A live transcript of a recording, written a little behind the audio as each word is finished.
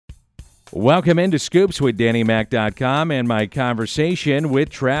Welcome into Scoops with DannyMac.com and my conversation with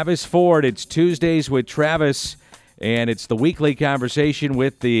Travis Ford. It's Tuesdays with Travis, and it's the weekly conversation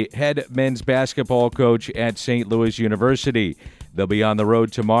with the head men's basketball coach at St. Louis University. They'll be on the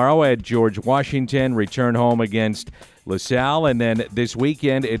road tomorrow at George Washington, return home against LaSalle, and then this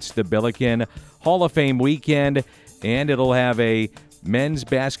weekend it's the Billiken Hall of Fame weekend, and it'll have a men's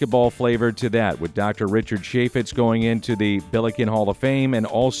basketball flavor to that with Dr. Richard Chaffetz going into the Billiken Hall of Fame, and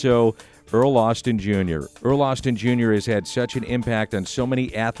also Earl Austin Jr. Earl Austin Jr. has had such an impact on so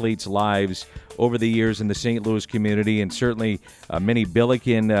many athletes' lives over the years in the St. Louis community, and certainly many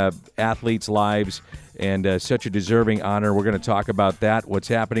Billiken athletes' lives, and such a deserving honor. We're going to talk about that, what's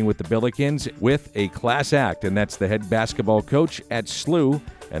happening with the Billikens, with a class act, and that's the head basketball coach at SLU,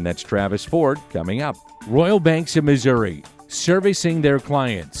 and that's Travis Ford coming up. Royal Banks of Missouri, servicing their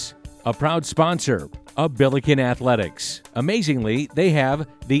clients, a proud sponsor of Billiken Athletics. Amazingly, they have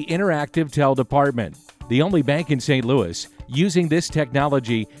the Interactive Tell Department, the only bank in St. Louis using this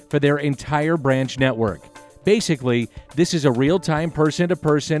technology for their entire branch network. Basically, this is a real-time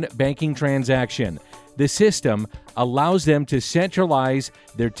person-to-person banking transaction. The system allows them to centralize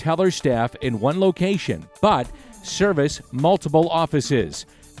their teller staff in one location, but service multiple offices.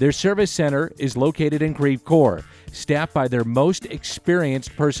 Their service center is located in Creve Coeur, staffed by their most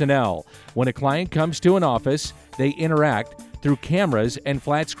experienced personnel. When a client comes to an office, they interact through cameras and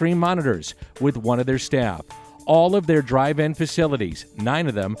flat-screen monitors with one of their staff. All of their drive-in facilities, 9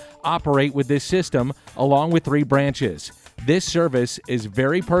 of them, operate with this system along with 3 branches. This service is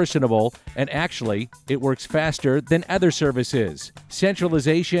very personable, and actually, it works faster than other services.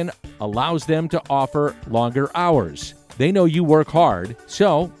 Centralization allows them to offer longer hours. They know you work hard,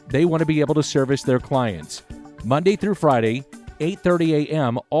 so they want to be able to service their clients. Monday through Friday, 8:30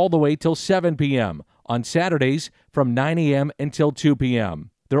 a.m. all the way till 7 p.m. On Saturdays from 9 a.m. until 2 p.m.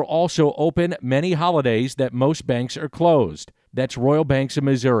 They're also open many holidays that most banks are closed. That's Royal Banks of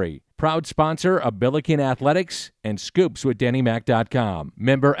Missouri, proud sponsor of Billiken Athletics and Scoops with DannyMac.com.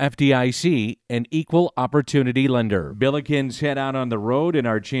 Member FDIC, an equal opportunity lender. Billikens head out on the road, and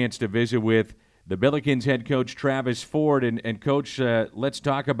our chance to visit with the Billikens head coach Travis Ford. And Coach, let's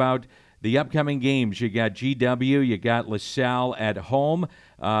talk about the upcoming games. You got GW, you got LaSalle at home.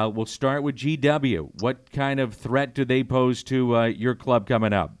 We'll start with GW. What kind of threat do they pose to your club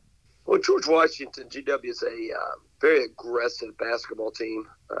coming up? Well, George Washington, GW is a very aggressive basketball team.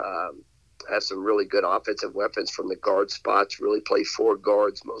 Has some really good offensive weapons from the guard spots, really play 4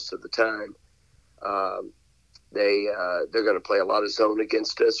 guards most of the time. They're going to play a lot of zone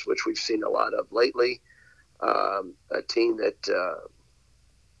against us, which we've seen a lot of lately. A team that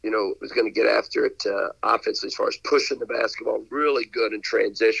was going to get after it offensively as far as pushing the basketball. Really good in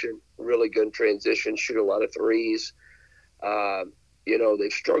transition, shoot a lot of threes.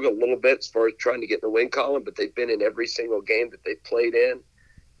 They've struggled a little bit as far as trying to get in the win column, but they've been in every single game that they've played in.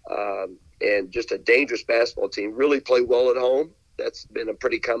 And just a dangerous basketball team. Really play well at home. That's been a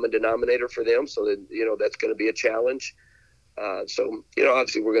pretty common denominator for them, so that, that's going to be a challenge.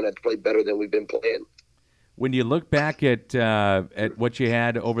 Obviously we're going to have to play better than we've been playing. When you look back at what you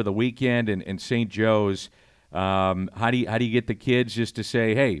had over the weekend in St. Joe's, how do you get the kids just to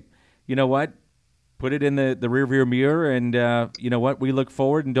say, hey, you know what, put it in the rearview mirror, and you know what, we look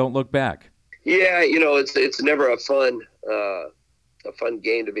forward and don't look back? Yeah, it's never a fun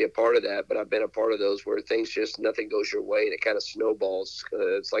game to be a part of that, but I've been a part of those where things just, nothing goes your way and it kind of snowballs.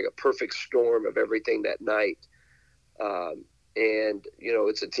 It's like a perfect storm of everything that night.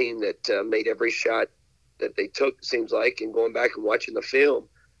 It's a team that made every shot that they took, seems like, and going back and watching the film,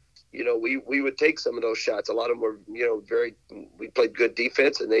 we would take some of those shots. A lot of them were, we played good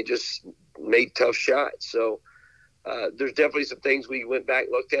defense and they just made tough shots. So there's definitely some things we went back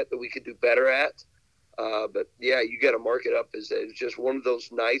and looked at that we could do better at. But yeah, you got to mark it up as just one of those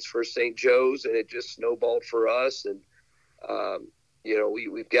nights for St. Joe's, and it just snowballed for us. And,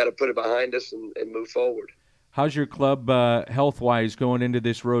 we've got to put it behind us and move forward. How's your club health-wise going into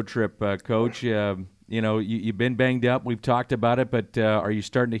this road trip, Coach? You've been banged up. We've talked about it, but are you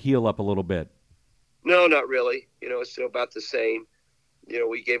starting to heal up a little bit? No, not really. It's still about the same.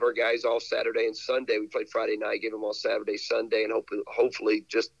 We gave our guys all Saturday and Sunday. We played Friday night, gave them all Saturday, Sunday, and hopefully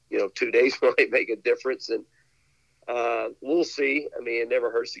just, 2 days might make a difference. And we'll see. I mean, it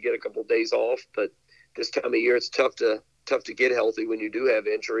never hurts to get a couple of days off, but this time of year it's tough to get healthy when you do have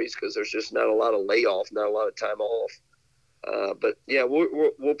injuries, because there's just not a lot of layoff, not a lot of time off. But yeah,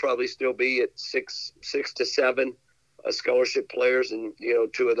 we'll probably still be at 6 to 7 scholarship players, and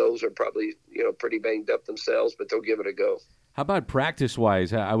 2 of those are probably pretty banged up themselves, but they'll give it a go. How about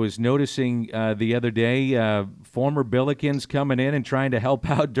practice-wise? I was noticing the other day former Billikens coming in and trying to help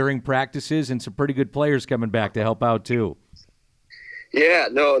out during practices, and some pretty good players coming back to help out too. Yeah,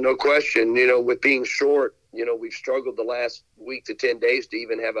 no question. With being short, we've struggled the last week to 10 days to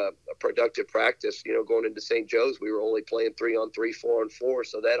even have a productive practice. Going into St. Joe's, we were only playing 3-on-3, 4-on-4,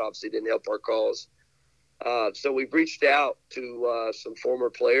 so that obviously didn't help our cause. So we've reached out to some former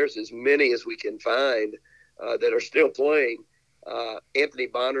players, as many as we can find, that are still playing. Anthony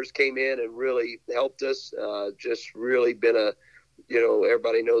Bonners came in and really helped us. Just really been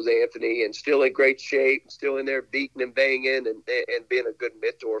everybody knows Anthony, and still in great shape, still in there beating and banging and being a good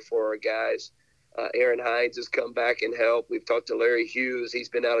mentor for our guys. Aaron Hines has come back and helped. We've talked to Larry Hughes. He's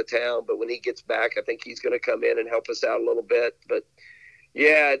been out of town, but when he gets back, I think he's going to come in and help us out a little bit. But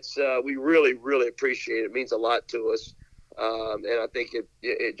yeah, we really, really appreciate it. It means a lot to us. And I think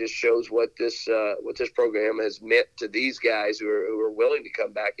it just shows what this program has meant to these guys who are willing to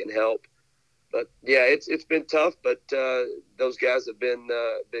come back and help. But yeah, it's been tough, but those guys have been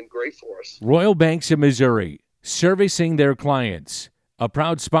great for us. Royal Banks of Missouri, servicing their clients, a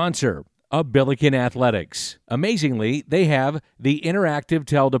proud sponsor of Billiken Athletics. Amazingly, they have the Interactive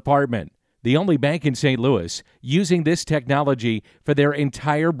Tell Department, the only bank in St. Louis using this technology for their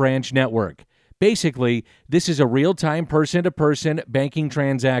entire branch network. Basically, this is a real-time person-to-person banking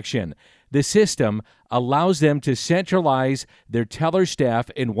transaction. The system allows them to centralize their teller staff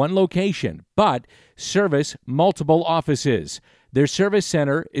in one location, but service multiple offices. Their service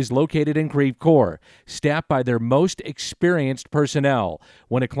center is located in Creve Coeur, staffed by their most experienced personnel.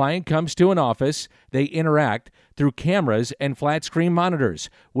 When a client comes to an office, they interact through cameras and flat-screen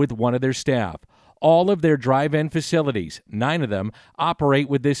monitors with one of their staff. All of their drive-in facilities, 9 of them, operate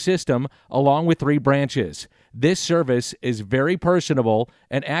with this system along with 3 branches. This service is very personable,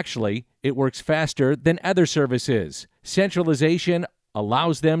 and actually, it works faster than other services. Centralization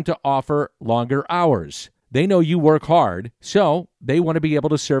allows them to offer longer hours. They know you work hard, so they want to be able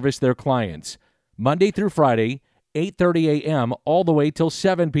to service their clients. Monday through Friday, 8:30 a.m. all the way till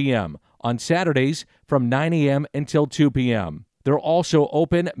 7 p.m. On Saturdays from 9 a.m. until 2 p.m. They're also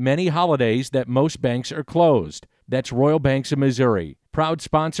open many holidays that most banks are closed. That's Royal Banks of Missouri, proud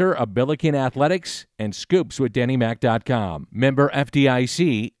sponsor of Billiken Athletics and ScoopsWithDannyMac.com. Member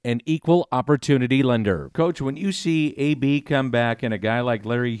FDIC, an equal opportunity lender. Coach, when you see AB come back and a guy like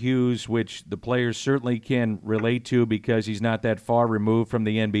Larry Hughes, which the players certainly can relate to because he's not that far removed from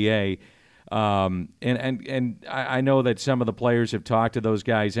the NBA, and I know that some of the players have talked to those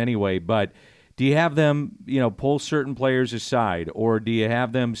guys anyway, but do you have them, pull certain players aside, or do you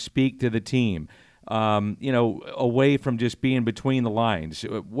have them speak to the team? Away from just being between the lines.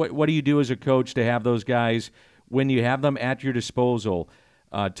 What do you do as a coach to have those guys, when you have them at your disposal,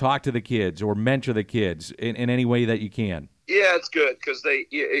 talk to the kids or mentor the kids in any way that you can? Yeah, it's good because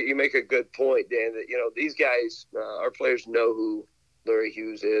you make a good point, Dan, that, these guys, our players know who Larry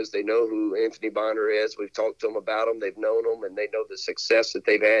Hughes is. They know who Anthony Bonner is. We've talked to them about them. They've known them, and they know the success that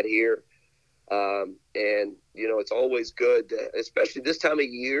they've had here. It's always good, especially this time of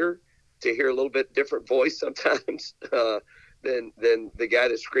year, to hear a little bit different voice sometimes than the guy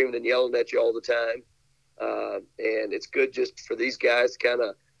that's screaming and yelling at you all the time. And it's good just for these guys kind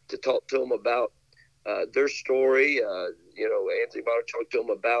of to talk to them about their story. Anthony Bonner talked to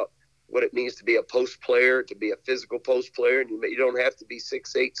them about what it means to be a post player, to be a physical post player. And you don't have to be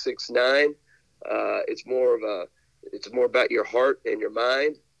 6'8", 6'9". It's more about your heart and your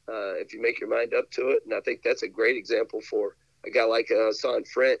mind if you make your mind up to it. And I think that's a great example for a guy like Hassan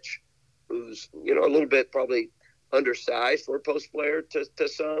French, who's, a little bit probably undersized for a post player to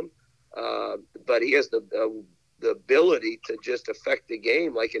some, but he has the ability to just affect the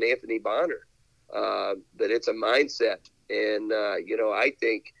game like an Anthony Bonner. But it's a mindset. And, I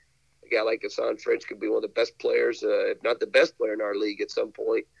think a guy like Hassan French could be one of the best players, if not the best player in our league at some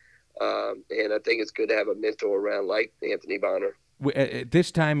point. And I think it's good to have a mentor around like Anthony Bonner. At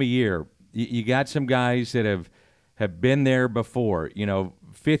this time of year, you got some guys that have been there before,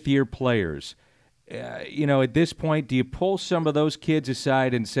 fifth-year players. At this point, do you pull some of those kids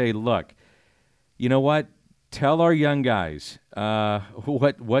aside and say, look, you know what? Tell our young guys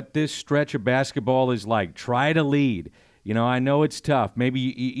what this stretch of basketball is like. Try to lead. I know it's tough. Maybe,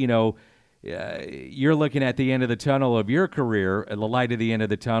 you're looking at the end of the tunnel of your career, the light at the end of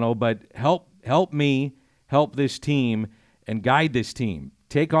the tunnel, but help me help this team and guide this team.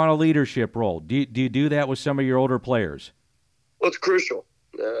 Take on a leadership role. Do you do that with some of your older players? Well, it's crucial.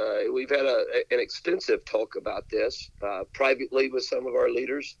 We've had an extensive talk about this privately with some of our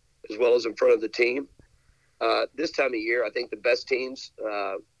leaders as well as in front of the team. This time of year, I think the best teams,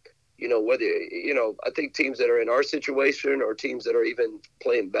 whether, I think teams that are in our situation or teams that are even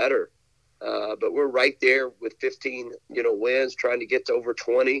playing better. But we're right there with 15, wins, trying to get to over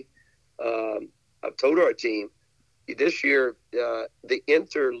 20. I've told our team this year, the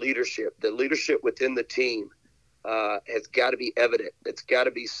leadership, the leadership within the team has got to be evident. It's got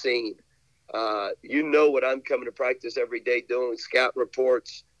to be seen. What I'm coming to practice every day doing, scout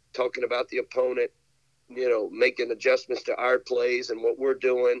reports, talking about the opponent, making adjustments to our plays and what we're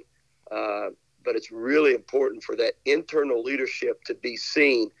doing. But it's really important for that internal leadership to be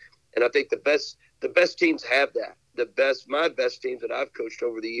seen. And I think the best teams have that. My best teams that I've coached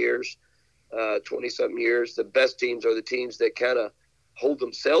over the years, 20-something years, the best teams are the teams that kind of hold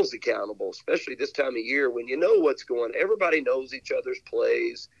themselves accountable, especially this time of year when you know what's going on. Everybody knows each other's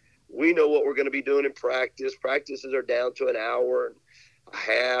plays. We know what we're going to be doing in practice. Practices are down to an hour and a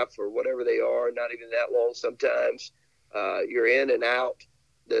half or whatever they are, not even that long sometimes. You're in and out.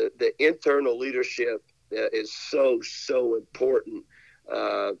 The internal leadership is so important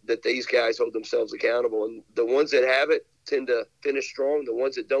that these guys hold themselves accountable. And the ones that have it tend to finish strong. The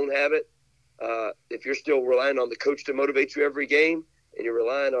ones that don't have it, if you're still relying on the coach to motivate you every game and you're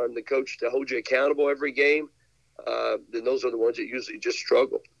relying on the coach to hold you accountable every game, then those are the ones that usually just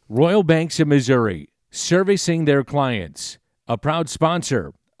struggle. Royal Banks of Missouri, servicing their clients. A proud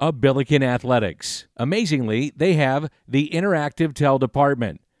sponsor of Billiken Athletics. Amazingly, they have the Interactive Tell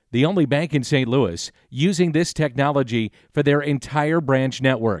Department, the only bank in St. Louis using this technology for their entire branch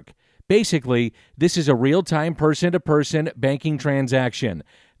network. Basically, this is a real-time person-to-person banking transaction.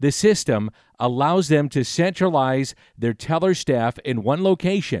 The system allows them to centralize their teller staff in one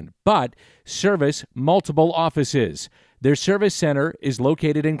location, but service multiple offices. Their service center is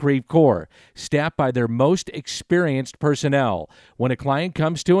located in Creve Coeur, staffed by their most experienced personnel. When a client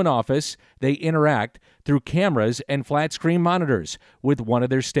comes to an office, they interact through cameras and flat-screen monitors with one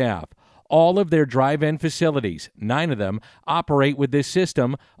of their staff. All of their drive-in facilities, 9 of them, operate with this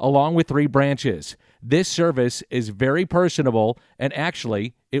system along with 3 branches. This service is very personable, and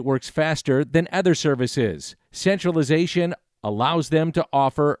actually, it works faster than other services. Centralization allows them to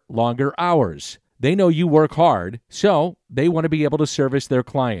offer longer hours. They know you work hard, so they want to be able to service their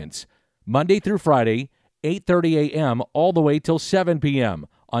clients. Monday through Friday, 8:30 a.m. all the way till 7 p.m.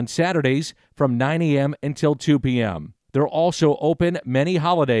 On Saturdays from 9 a.m. until 2 p.m. They're also open many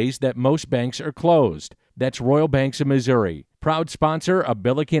holidays that most banks are closed. That's Royal Banks of Missouri, proud sponsor of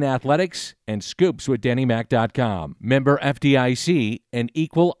Billiken Athletics and ScoopsWithDannyMac.com. Member FDIC, an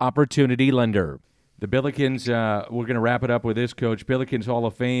equal opportunity lender. The Billikens, we're going to wrap it up with this, Coach. Billikens Hall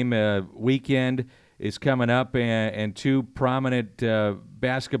of Fame weekend is coming up, and 2 prominent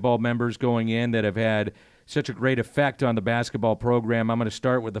basketball members going in that have had such a great effect on the basketball program. I'm going to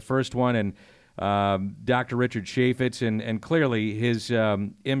start with the first one, and Dr. Richard Chaifetz, and clearly his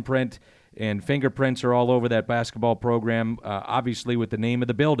imprint and fingerprints are all over that basketball program, obviously with the name of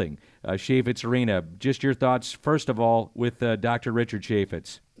the building, Chaifetz Arena. Just your thoughts, first of all, with Dr. Richard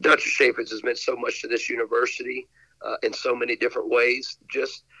Chaifetz. Dr. Chaifetz has meant so much to this university in so many different ways.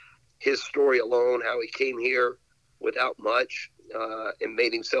 Just his story alone, how he came here without much and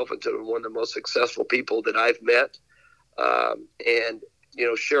made himself into one of the most successful people that I've met. And,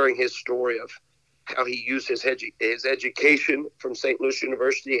 sharing his story of how he used his education from St. Louis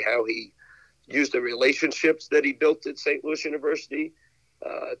University, how he used the relationships that he built at St. Louis University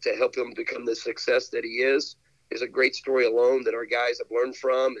to help him become the success that he is a great story alone that our guys have learned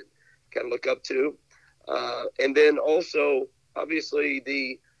from and kind of look up to. And then also,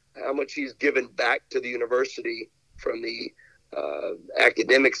 obviously, how much he's given back to the university from the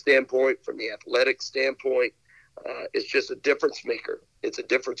academic standpoint, from the athletic standpoint. It's just a difference maker. It's a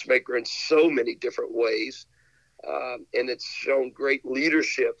difference maker in so many different ways. And it's shown great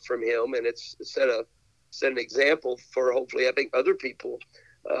leadership from him, and it's set an example for hopefully, I think, other people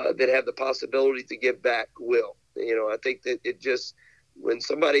that have the possibility to give back will. I think that it just when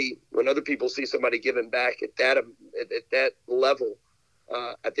other people see somebody giving back at that level,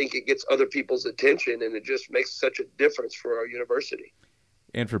 I think it gets other people's attention, and it just makes such a difference for our university.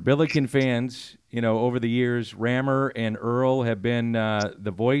 And for Billiken fans, over the years, Rammer and Earl have been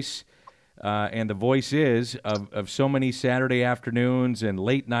the voice and the voices of so many Saturday afternoons and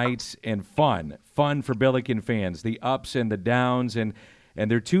late nights and fun for Billiken fans, the ups and the downs, and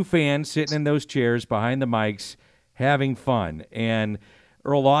there are 2 fans sitting in those chairs behind the mics having fun. And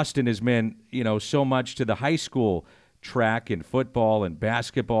Earl Austin has meant, so much to the high school track and football and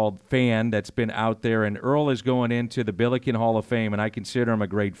basketball fan that's been out there. And Earl is going into the Billiken Hall of Fame, and I consider him a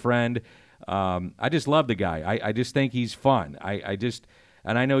great friend. I just love the guy. I just think he's fun.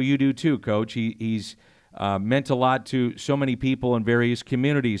 And I know you do too, Coach. He's meant a lot to so many people in various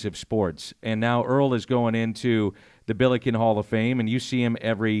communities of sports. And now Earl is going into the Billiken Hall of Fame, and you see him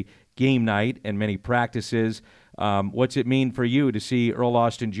every game night and many practices. What's it mean for you to see Earl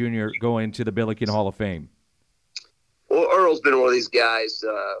Austin Jr. go into the Billiken Hall of Fame? Well, Earl's been one of these guys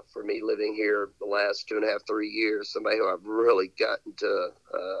for me living here the last 2.5, 3 years, somebody who I've really gotten to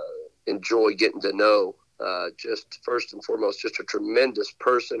enjoy getting to know. Just first and foremost, just a tremendous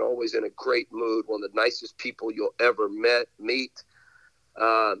person, always in a great mood, one of the nicest people you'll ever meet.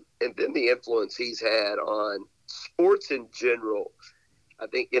 And then the influence he's had on sports in general, I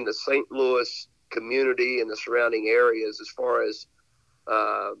think in the St. Louis community and the surrounding areas, as far as,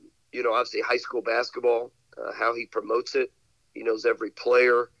 obviously high school basketball, how he promotes it. He knows every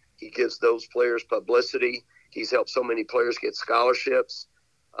player. He gives those players publicity. He's helped so many players get scholarships.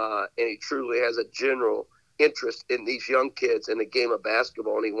 And he truly has a general interest in these young kids in the game of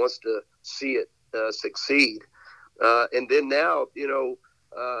basketball, and he wants to see it succeed. And then now,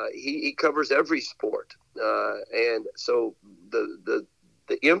 he covers every sport. And so the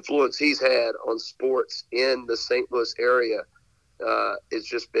influence he's had on sports in the St. Louis area has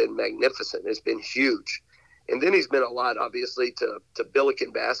just been magnificent. It's been huge. And then he's been a lot, obviously, to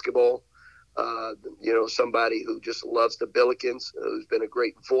Billiken basketball. Somebody who just loves the Billikens, who's been a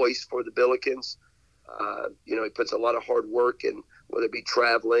great voice for the Billikens. He puts a lot of hard work in, whether it be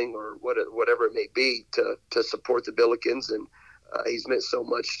traveling or whatever it may be, to support the Billikens. And he's meant so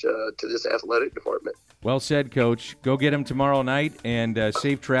much to this athletic department. Well said, Coach. Go get him tomorrow night, and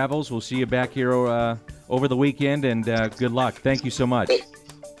safe travels. We'll see you back here over the weekend, and good luck. Thank you so much.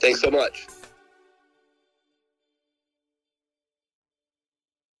 Thanks so much.